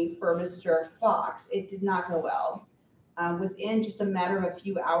unfortunately for Mr. Fox, it did not go well. Within just a matter of a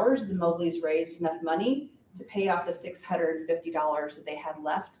few hours, the Mobleys raised enough money to pay off the $650 that they had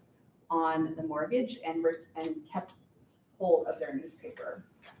left on the mortgage and kept hold of their newspaper.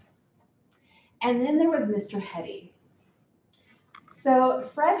 And then there was Mr. Hetty. So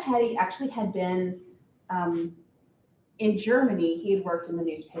Fred Hetty actually had been in Germany, he had worked in the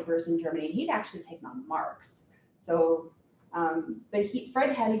newspapers in Germany, and he'd actually taken on Marx. So, but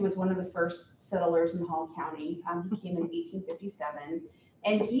Fred Hetty was one of the first settlers in Hall County. He came in 1857,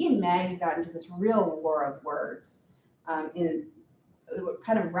 and he and Maggie got into this real war of words. It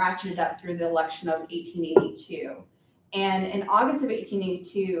kind of ratcheted up through the election of 1882. And in August of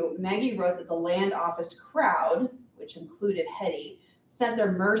 1882, Maggie wrote that the land office crowd, which included Hetty, sent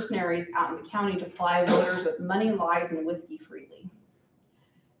their mercenaries out in the county to ply voters with money, lies, and whiskey freely.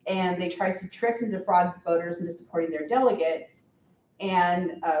 And they tried to trick and defraud voters into supporting their delegates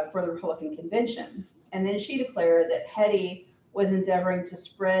and for the Republican convention. And then she declared that Hetty was endeavoring to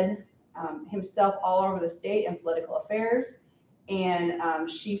spread himself all over the state and political affairs.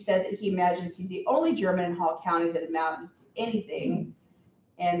 And she said that he imagines he's the only German in Hall County that amounted to anything.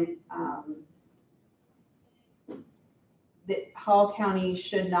 And that Hall County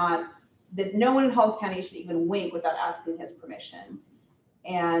should not, that no one in Hall County should even wink without asking his permission.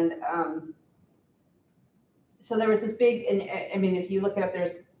 And so there was this big, and I mean, if you look it up,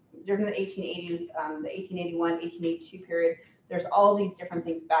 there's during the 1880s, the 1881, 1882 period, there's all these different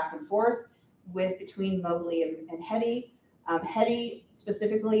things back and forth between Mobley and Hetty. Hetty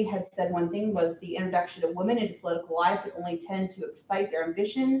specifically had said one thing was the introduction of women into political life would only tend to excite their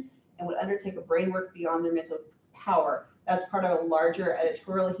ambition and would undertake a brain work beyond their mental power. That's part of a larger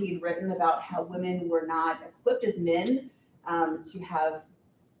editorial he'd written about how women were not equipped as men to have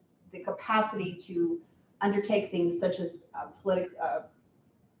the capacity to undertake things such as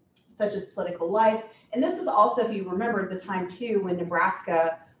political life. And this is also, if you remember, the time too when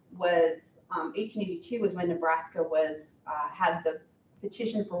Nebraska was 1882 was when Nebraska was had the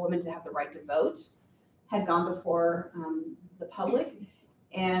petition for women to have the right to vote had gone before the public,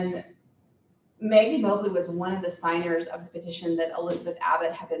 and Maggie Mobley was one of the signers of the petition that Elizabeth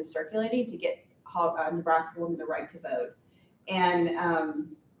Abbott had been circulating to get Nebraska women the right to vote. And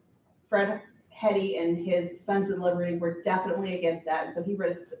Fred Hetty and his Sons of Liberty were definitely against that. And so he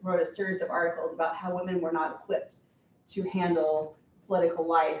wrote a series of articles about how women were not equipped to handle political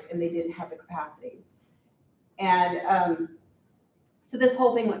life and they didn't have the capacity. And so this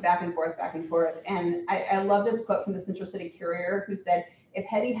whole thing went back and forth. And I love this quote from the Central City Courier, who said, if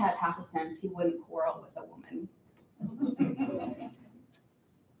Hetty had half a sense, he wouldn't quarrel with a woman.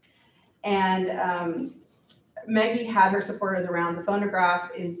 And Maggie had her supporters around. The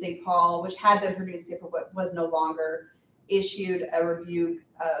Phonograph in St. Paul, which had been her newspaper but was no longer, issued a rebuke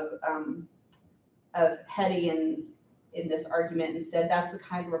of Hetty in this argument and said that's the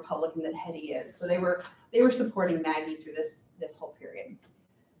kind of Republican that Hetty is. So they were supporting Maggie through this whole period.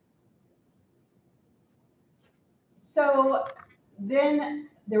 So then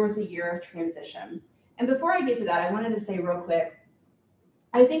there was a year of transition. And before I get to that, I wanted to say real quick,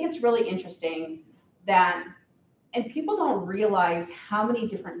 I think it's really interesting that, and people don't realize how many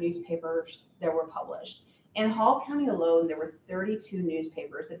different newspapers there were published. In Hall County alone, there were 32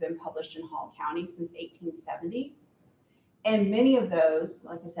 newspapers that had been published in Hall County since 1870. And many of those,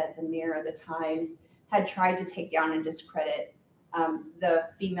 like I said, the Mirror, the Times, had tried to take down and discredit the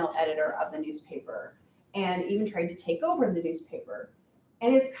female editor of the newspaper, and even tried to take over the newspaper.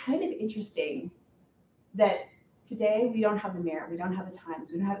 And it's kind of interesting that today we don't have the Mirror, we don't have the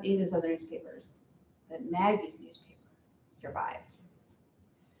Times, we don't have any of those other newspapers, but Maggie's newspaper survived.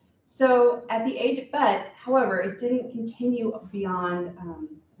 So at the age, but however, it didn't continue beyond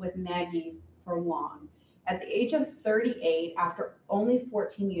with Maggie for long. At the age of 38, after only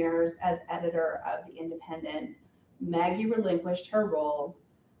 14 years as editor of the Independent, Maggie relinquished her role.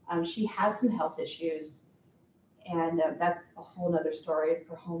 She had some health issues, and that's a whole nother story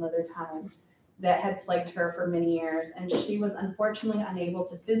for a whole nother time, that had plagued her for many years. And she was unfortunately unable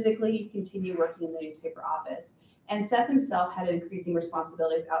to physically continue working in the newspaper office. And Seth himself had increasing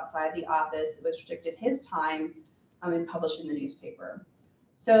responsibilities outside the office that restricted his time in publishing the newspaper.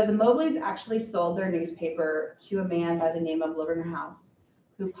 So the Mobleys actually sold their newspaper to a man by the name of Liverhouse,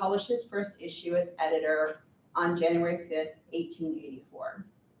 who published his first issue as editor on January 5th, 1884.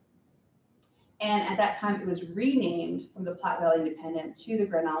 And at that time, it was renamed from the Platte Valley Independent to the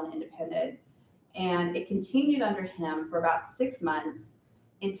Grand Island Independent. And it continued under him for about 6 months,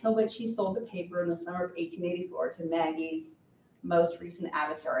 until which he sold the paper in the summer of 1884 to Maggie's most recent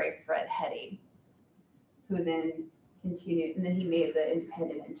adversary, Fred Hetty, who then continued, and then he made the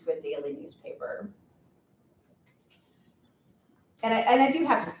Independent into a daily newspaper. And I do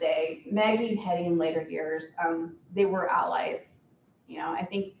have to say, Maggie and Hetty in later years, they were allies. You know, I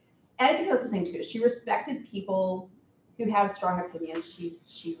think that's the thing too. She respected people who had strong opinions.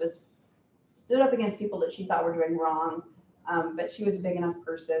 She stood up against people that she thought were doing wrong. But she was a big enough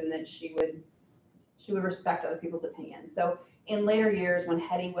person that she she would respect other people's opinions. So in later years, when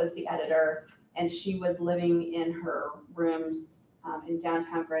Hetty was the editor and she was living in her rooms in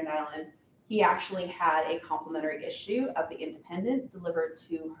downtown Grand Island, he actually had a complimentary issue of the Independent delivered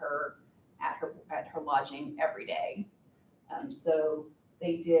to her at her lodging every day. So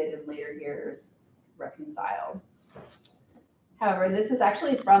they did in later years reconcile. However, this is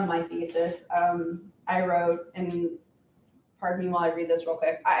actually from my thesis. I wrote, and pardon me while I read this real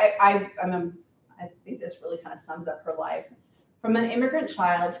quick. I think this really kind of sums up her life. From an immigrant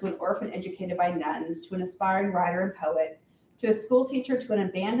child to an orphan educated by nuns, to an aspiring writer and poet, to a school teacher, to an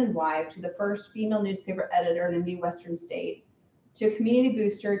abandoned wife, to the first female newspaper editor in a new Western state, to a community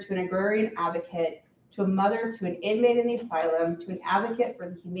booster, to an agrarian advocate, to a mother, to an inmate in the asylum, to an advocate for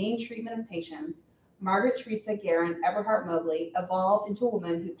the humane treatment of patients, Margaret Teresa Guerin Everhart Mobley evolved into a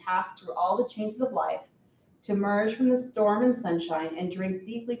woman who passed through all the changes of life to emerge from the storm and sunshine and drink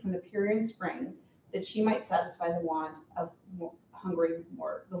deeply from the Pierian spring, that she might satisfy the wants of hungry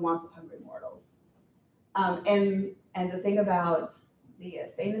mortals. And the thing about the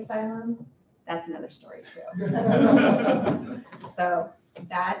insane asylum, that's another story too. So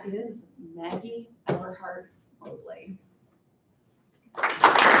that is Maggie Everhart Mobley.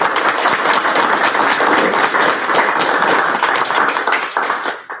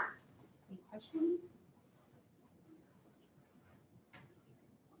 Any questions?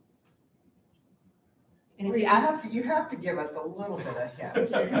 And if you ask, You have to give us a little bit of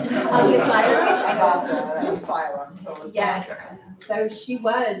hints. on the asylum, About the asylum. So yes. So she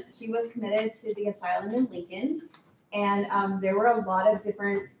was committed to the asylum in Lincoln, and there were a lot of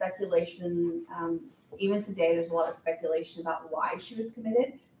different speculation. Even today, there's a lot of speculation about why she was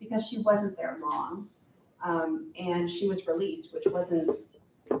committed, because she wasn't there long, and she was released, which wasn't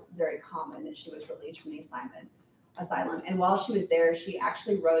very common that she was released from the asylum. And while she was there, she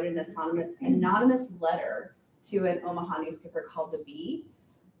actually wrote an anonymous letter to an Omaha newspaper called The Bee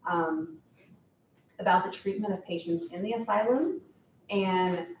about the treatment of patients in the asylum.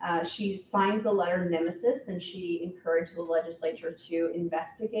 And she signed the letter Nemesis, and she encouraged the legislature to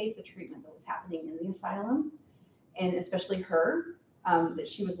investigate the treatment that was happening in the asylum, and especially her, that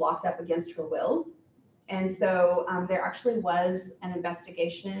she was locked up against her will. And so there actually was an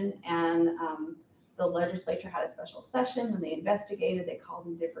investigation, and the legislature had a special session. When they investigated, they called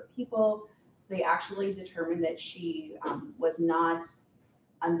in different people. They actually determined that she was not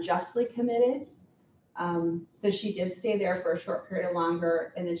unjustly committed. So she did stay there for a short period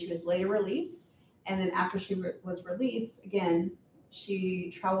longer, and then she was later released. And then after she was released, again,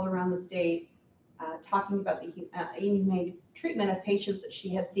 she traveled around the state talking about the inhumane treatment of patients that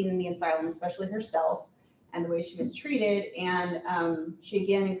she had seen in the asylum, especially herself, and the way she was treated. And she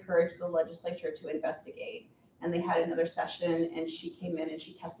again encouraged the legislature to investigate. And they had another session, and she came in and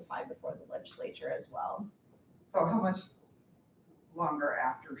she testified before the legislature as well. So how much longer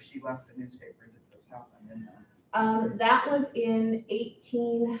after she left the newspaper did this happen? That was in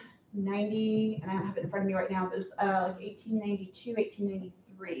 1890, and I don't have it in front of me right now, but it was like 1892,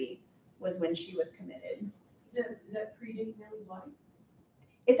 1893 was when she was committed. Did that predate Nellie Bly?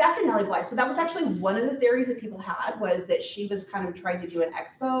 It's after Nellie Bly. So that was actually one of the theories that people had, was that she was kind of trying to do an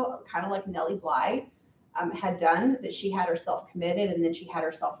expo, kind of like Nellie Bly had done, that she had herself committed and then she had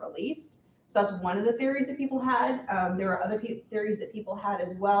herself released. So that's one of the theories that people had. There were other theories that people had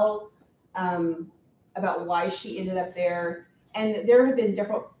as well about why she ended up there. And there have been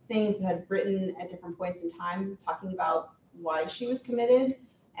different things that had written at different points in time talking about why she was committed,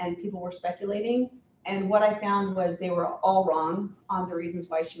 and people were speculating. And what I found was they were all wrong on the reasons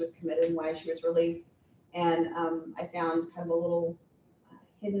why she was committed and why she was released. And I found kind of a little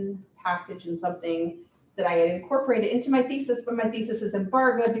hidden passage in something that I had incorporated into my thesis, but my thesis is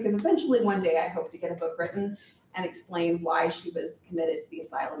embargoed because eventually one day I hope to get a book written and explain why she was committed to the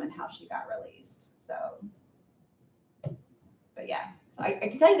asylum and how she got released. So, but yeah, so I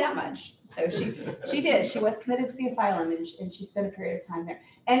can tell you that much. So she was committed to the asylum, and she spent a period of time there.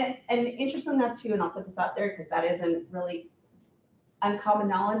 And interesting enough too, and I'll put this out there because that isn't really uncommon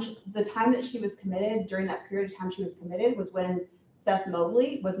knowledge, the time that she was committed, during that period of time she was committed, was when Seth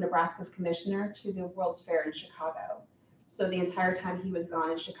Mobley was Nebraska's commissioner to the World's Fair in Chicago. So the entire time he was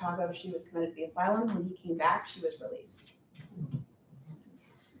gone in Chicago, she was committed to the asylum. When he came back, she was released.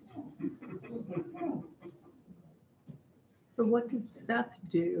 So what did Seth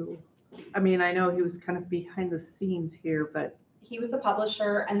do? I mean, I know he was kind of behind the scenes here, but He was the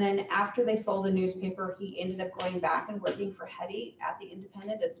publisher, and then after they sold the newspaper, he ended up going back and working for Hetty at the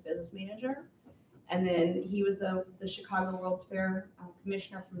Independent as business manager. And then he was the Chicago World's Fair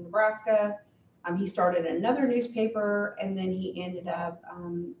commissioner from Nebraska. He started another newspaper, and then he ended up,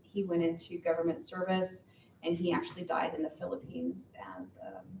 he went into government service, and he actually died in the Philippines as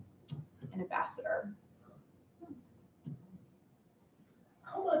an ambassador.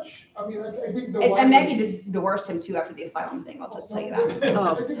 How much, I mean, I think the. And Maggie divorced him too after the asylum thing, I'll just tell you that.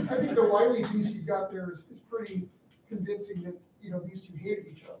 I think the Wiley piece you got there is pretty convincing that, these two hated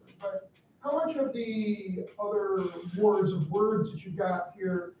each other. But how much of the other wars of words that you got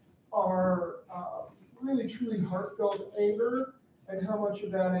here are really truly heartfelt anger, and how much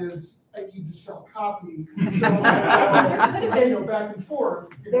of that is I need to sell copy, so back and forth?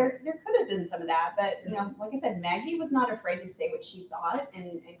 There could have been some of that, but like I said, Maggie was not afraid to say what she thought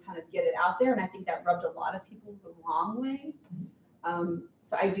and kind of get it out there, and I think that rubbed a lot of people the wrong way.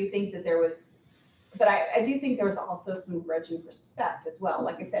 So I do think that there was, but I do think there was also some grudging respect as well.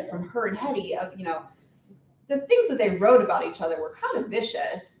 Like I said, from her and Hetty, of the things that they wrote about each other were kind of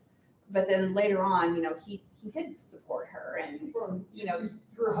vicious, but then later on, he did support her, and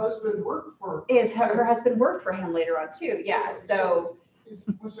her husband worked for her husband worked for him later on too. Yeah, so.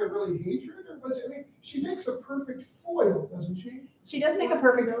 Was there really hatred, or was it? I mean, she makes a perfect foil, doesn't she? She does make a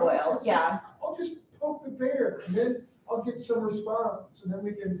perfect foil. Yeah. I'll just poke the bear, and then I'll get some response, and then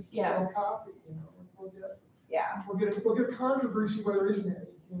we can sell copy. We'll get a controversy where there isn't any.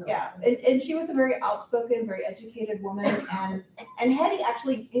 Yeah, and she was a very outspoken, very educated woman, and Hetty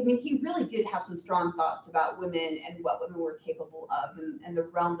actually, I mean, he really did have some strong thoughts about women and what women were capable of, and the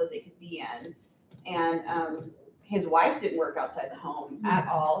realm that they could be in, and his wife didn't work outside the home at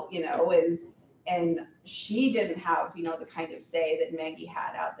all, and she didn't have the kind of say that Maggie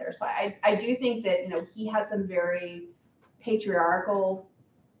had out there. So I do think that he had some very patriarchal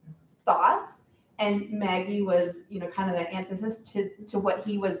thoughts. And Maggie was, kind of the antithesis to what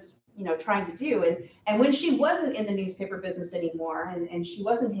he was, trying to do. And when she wasn't in the newspaper business anymore, and she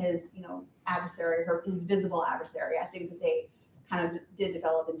wasn't his, adversary, his visible adversary, I think that they kind of did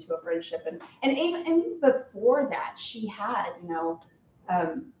develop into a friendship. And even before that, she had,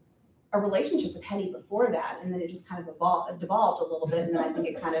 a relationship with Hetty before that, and then it just kind of devolved a little bit, and then I think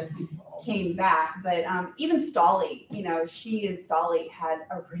it kind of came back. But even Stolly, she and Stolly had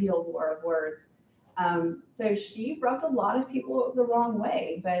a real war of words. So she rubbed a lot of people the wrong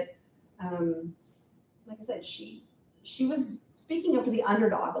way, but like I said, she was speaking up for the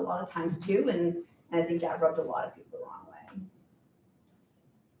underdog a lot of times too, and I think that rubbed a lot of people the wrong way.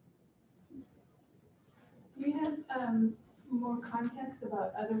 Do you have more context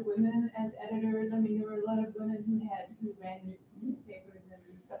about other women as editors? I mean, there were a lot of women who ran newspapers and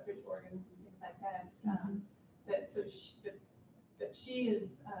suffrage organs and things like that. She is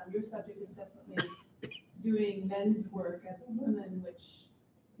your subject is definitely doing men's work as a woman, which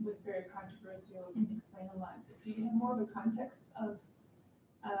was very controversial and explain a lot. But do you have more of a context of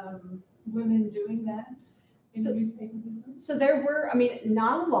women doing that in the newspaper business? So there were, I mean,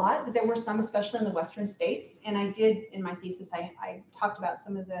 not a lot, but there were some, especially in the Western states. And I did, in my thesis, I talked about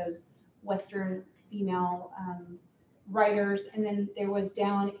some of those Western female writers. And then there was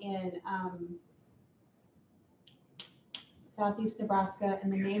down in Southeast Nebraska,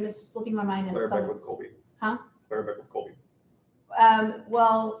 and the name is slipping my mind. Claire Beck with Colby. Huh? Claire Beck with Colby.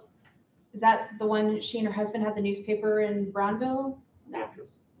 Well, is that the one she and her husband had the newspaper in Brownville? No.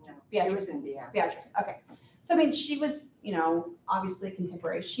 No, she was in Beatrice. Beatrice. Okay. So I mean, she was, obviously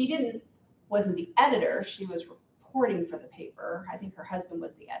contemporary. She wasn't the editor. She was reporting for the paper. I think her husband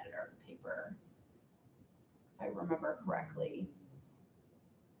was the editor of the paper, if I remember correctly.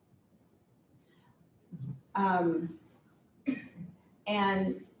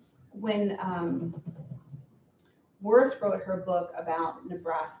 And when Worth wrote her book about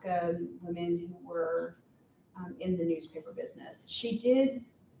Nebraska women who were in the newspaper business, she did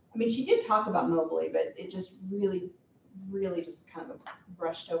talk about Mobley, but it just really just kind of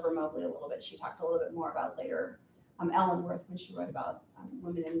brushed over Mobley a little bit. She talked a little bit more about later Ellen Worth when she wrote about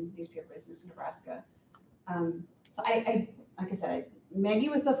women in the newspaper business in Nebraska. So I like I said, Maggie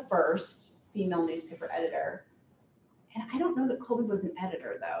was the first female newspaper editor. And I don't know that Colby was an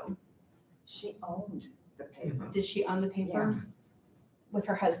editor, though. She owned the paper. Did she own the paper? Yeah. With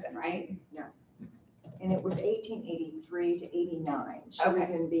her husband, right? No. And it was 1883 to 89. She Okay. was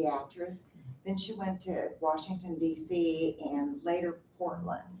in Beatrice. Then she went to Washington, D.C., and later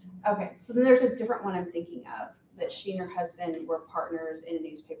Portland. Okay, so then there's a different one I'm thinking of, that she and her husband were partners in a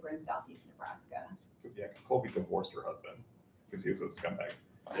newspaper in Southeast Nebraska. Yeah, Colby divorced her husband because he was a scumbag.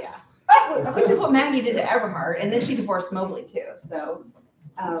 Yeah. Which is what Maggie did to Everhart, and then she divorced Mobley too. So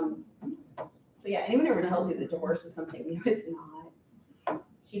yeah, anyone ever tells you that divorce is something new, it's not.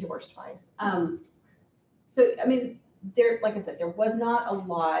 She divorced twice. So I mean, like I said, there was not a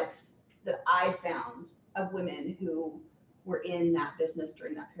lot that I found of women who were in that business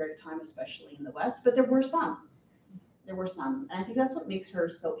during that period of time, especially in the West, but there were some. There were some. And I think that's what makes her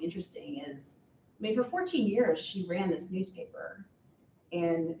so interesting is, I mean, for 14 years, she ran this newspaper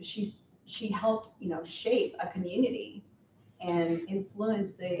and she helped, shape a community and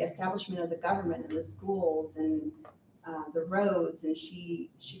influence the establishment of the government and the schools and the roads. And she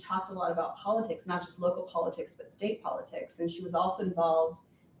talked a lot about politics, not just local politics, but state politics. And she was also involved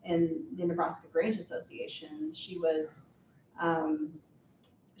in the Nebraska Grange Association. She was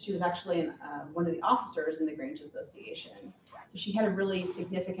actually one of the officers in the Grange Association. So she had a really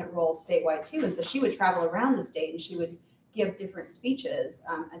significant role statewide too. And so she would travel around the state and she would give different speeches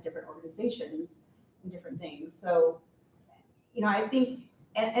at different organizations and different things. So, I think,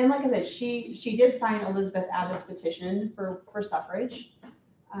 and like I said, she did sign Elizabeth Abbott's petition for suffrage.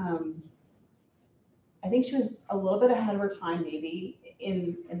 I think she was a little bit ahead of her time maybe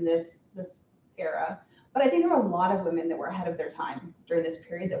in this era. But I think there were a lot of women that were ahead of their time during this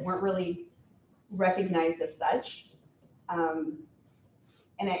period that weren't really recognized as such.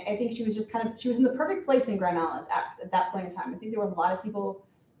 And I think she was just she was in the perfect place in Grand Island at that point in time. I think there were a lot of people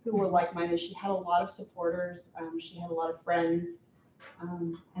who were like-minded. She had a lot of supporters. She had a lot of friends.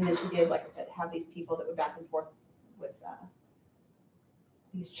 And then she did, like I said, have these people that would back and forth with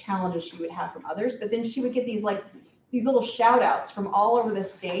these challenges she would have from others. But then she would get these little shout outs from all over the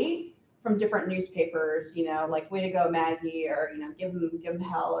state from different newspapers, like way to go, Maggie, or, give them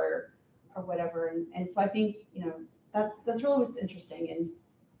hell or whatever. And so I think, that's really what's interesting. And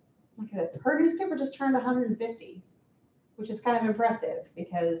like I said, her newspaper just turned 150, which is kind of impressive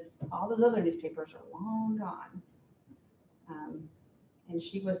because all those other newspapers are long gone. And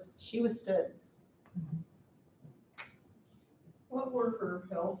she was stood. What were her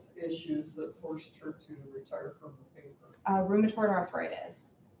health issues that forced her to retire from the paper? Rheumatoid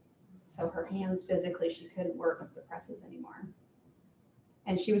arthritis. So her hands physically, she couldn't work the presses anymore.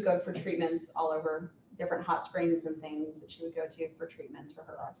 And she would go for treatments all over, different hot springs and things that she would go to for treatments for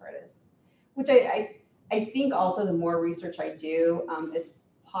her arthritis. Which I think also the more research I do, it's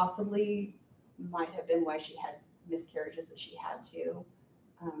possibly might have been why she had miscarriages that she had to.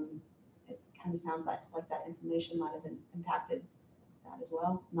 It kind of sounds like that inflammation might have impacted that as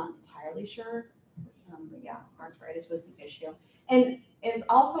well. Not entirely sure. But yeah, arthritis was the issue. And it's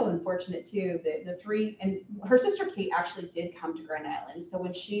also unfortunate too that the three, and her sister Kate actually did come to Grand Island. So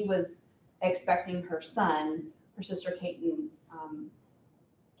when she was expecting her son, her sister Kate and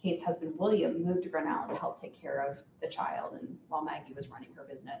Kate's husband William moved to Grand Island to help take care of the child, and while Maggie was running her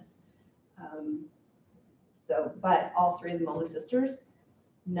business. But all three of the Mobley sisters,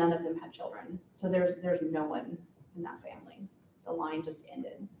 none of them had children. So there's no one in that family. The line just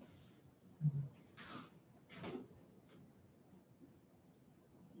ended.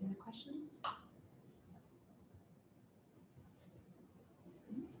 Any other questions?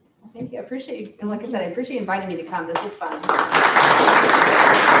 Well, thank you. I appreciate you. And like I said, I appreciate you inviting me to come. This was fun.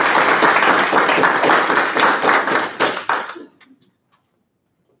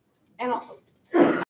 And also,